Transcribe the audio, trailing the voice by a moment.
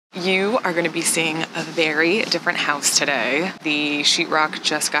You are going to be seeing a very different house today. The sheetrock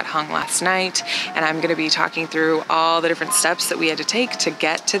just got hung last night, and I'm going to be talking through all the different steps that we had to take to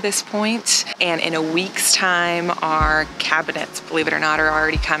get to this point. And in a week's time, our cabinets, believe it or not, are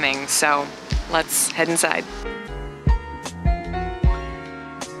already coming. So let's head inside.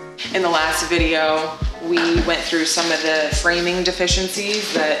 In the last video, we went through some of the framing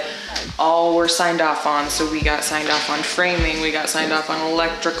deficiencies that all were signed off on. So we got signed off on framing, we got signed off on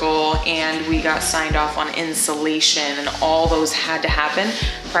electrical, and we got signed off on insulation, and all those had to happen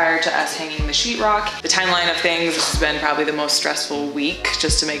prior to us hanging the sheetrock. The timeline of things, this has been probably the most stressful week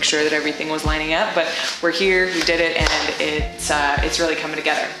just to make sure that everything was lining up, but we're here, we did it, and it's really coming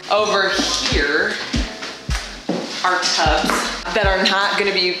together. Over here are tubs that are not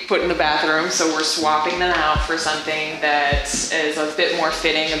gonna be put in the bathroom, so we're swapping them out for something that is a bit more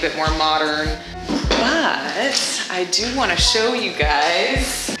fitting, a bit more modern. But I do wanna show you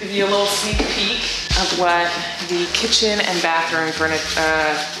guys, give you a little sneak peek of what the kitchen and bathroom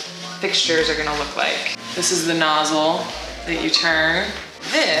fixtures are gonna look like. This is the nozzle that you turn.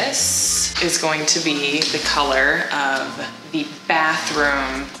 This is going to be the color of the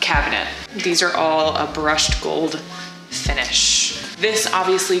bathroom cabinet. These are all a brushed gold finish. This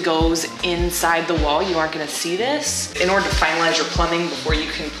obviously goes inside the wall. You aren't gonna see this. In order to finalize your plumbing before you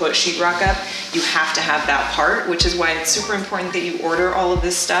can put sheetrock up, you have to have that part, which is why it's super important that you order all of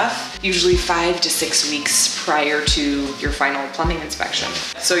this stuff, usually 5 to 6 weeks prior to your final plumbing inspection.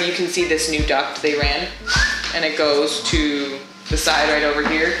 So you can see this new duct they ran, and it goes to the side right over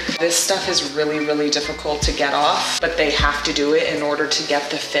here. This stuff is really, really difficult to get off, but they have to do it in order to get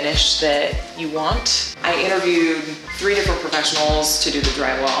the finish that you want. I interviewed 3 different professionals to do the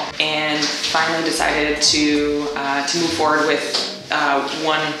drywall and finally decided to move forward with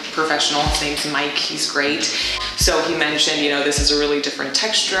one professional. His name's Mike, he's great. So he mentioned, you know, this is a really different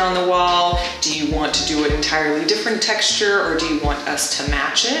texture on the wall. Do you want to do an entirely different texture, or do you want us to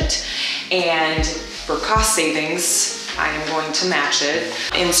match it? And for cost savings, I am going to match it.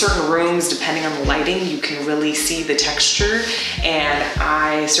 In certain rooms, depending on the lighting, you can really see the texture, and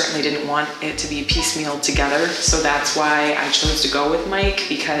I certainly didn't want it to be piecemeal together, so that's why I chose to go with Mike,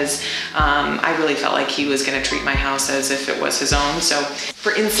 because I really felt like he was gonna treat my house as if it was his own. So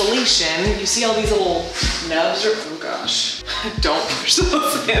for insulation, you see all these little nubs, oh gosh, don't push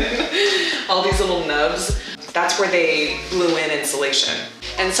those in. All these little nubs, that's where they glue in insulation.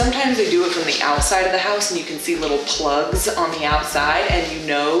 And sometimes they do it from the outside of the house, and you can see little plugs on the outside, and you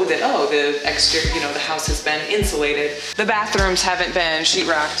know that, oh, the exterior, you know, the house has been insulated. The bathrooms haven't been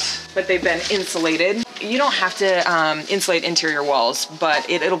sheetrocked, but they've been insulated. You don't have to insulate interior walls, but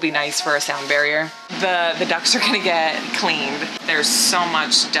it'll be nice for a sound barrier. The ducts are gonna get cleaned. There's so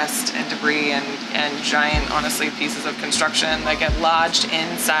much dust and debris and giant, honestly, pieces of construction that get lodged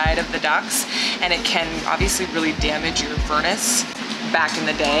inside of the ducts, and it can obviously really damage your furnace. Back in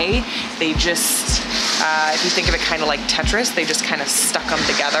the day, they just, if you think of it kind of like Tetris, they just kind of stuck them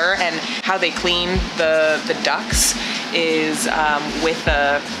together. And how they clean the ducts is with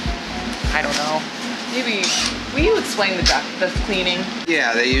a, I don't know, maybe, will you explain the cleaning?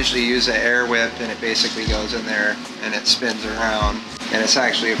 Yeah, they usually use an air whip, and it basically goes in there and it spins around. And it's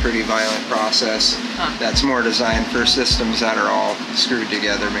actually a pretty violent process. That's more designed for systems that are all screwed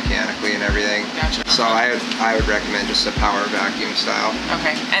together mechanically and everything. Gotcha. So I would recommend just a power vacuum style.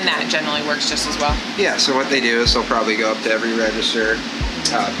 Okay, and that generally works just as well? Yeah, so what they do is they'll probably go up to every register,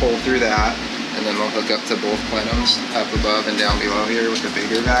 pull through that, and then they'll hook up to both plenums up above and down below here with a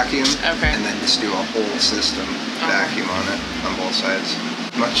bigger vacuum. Okay. And then just do a whole system vacuum on it on both sides.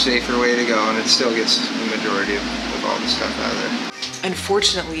 Much safer way to go, and it still gets the majority of all the stuff out of there.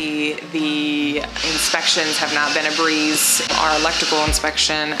 Unfortunately, the inspections have not been a breeze. Our electrical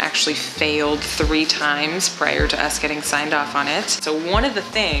inspection actually failed 3 times prior to us getting signed off on it. So one of the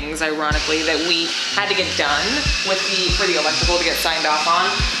things, ironically, that we had to get done for the electrical to get signed off on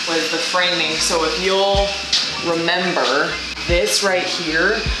was the framing. So if you'll remember, this right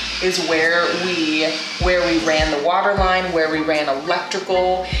here is where we ran the water line, where we ran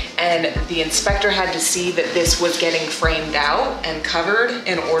electrical, and the inspector had to see that this was getting framed out and covered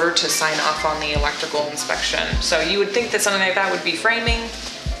in order to sign off on the electrical inspection. So you would think that something like that would be framing,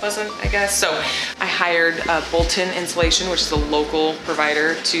 wasn't, I guess. So I hired Bolton Insulation, which is a local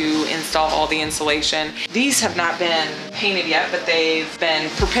provider, to install all the insulation. These have not been painted yet, but they've been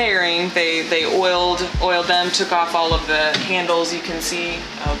preparing. They oiled them, took off all of the handles, you can see.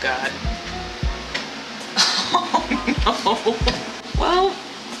 Oh God. Oh no. Well,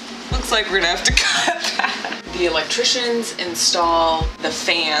 looks like we're gonna have to cut that. The electricians install the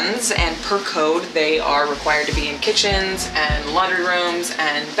fans, and per code they are required to be in kitchens and laundry rooms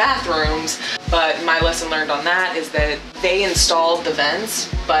and bathrooms. But my lesson learned on that is that they installed the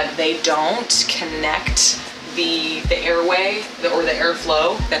vents, but they don't connect the airway or the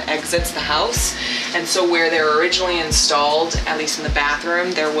airflow that exits the house. And so where they're originally installed, at least in the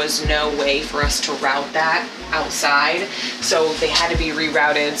bathroom, there was no way for us to route that outside. So they had to be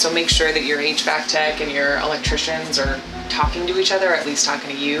rerouted. So make sure that your HVAC tech and your electricians are talking to each other, or at least talking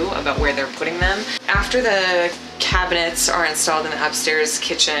to you about where they're putting them. After the cabinets are installed in the upstairs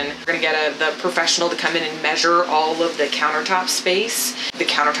kitchen, we're gonna get the professional to come in and measure all of the countertop space. The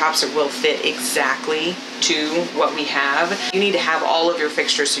countertops will fit exactly to what we have. You need to have all of your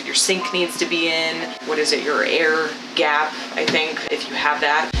fixtures, so your sink needs to be in, what is it, your air gap, I think, if you have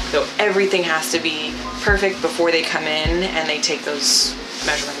that. So everything has to be perfect before they come in and they take those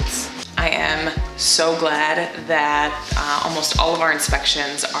measurements. I am so glad that almost all of our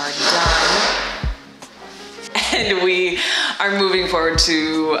inspections are done. And we are moving forward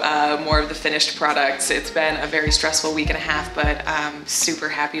to more of the finished products. It's been a very stressful week and a half, but I'm super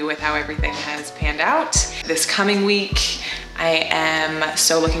happy with how everything has panned out. This coming week, I am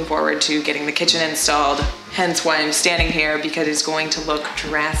so looking forward to getting the kitchen installed, hence why I'm standing here, because it's going to look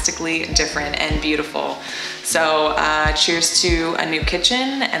drastically different and beautiful. So cheers to a new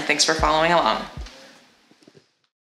kitchen, and thanks for following along.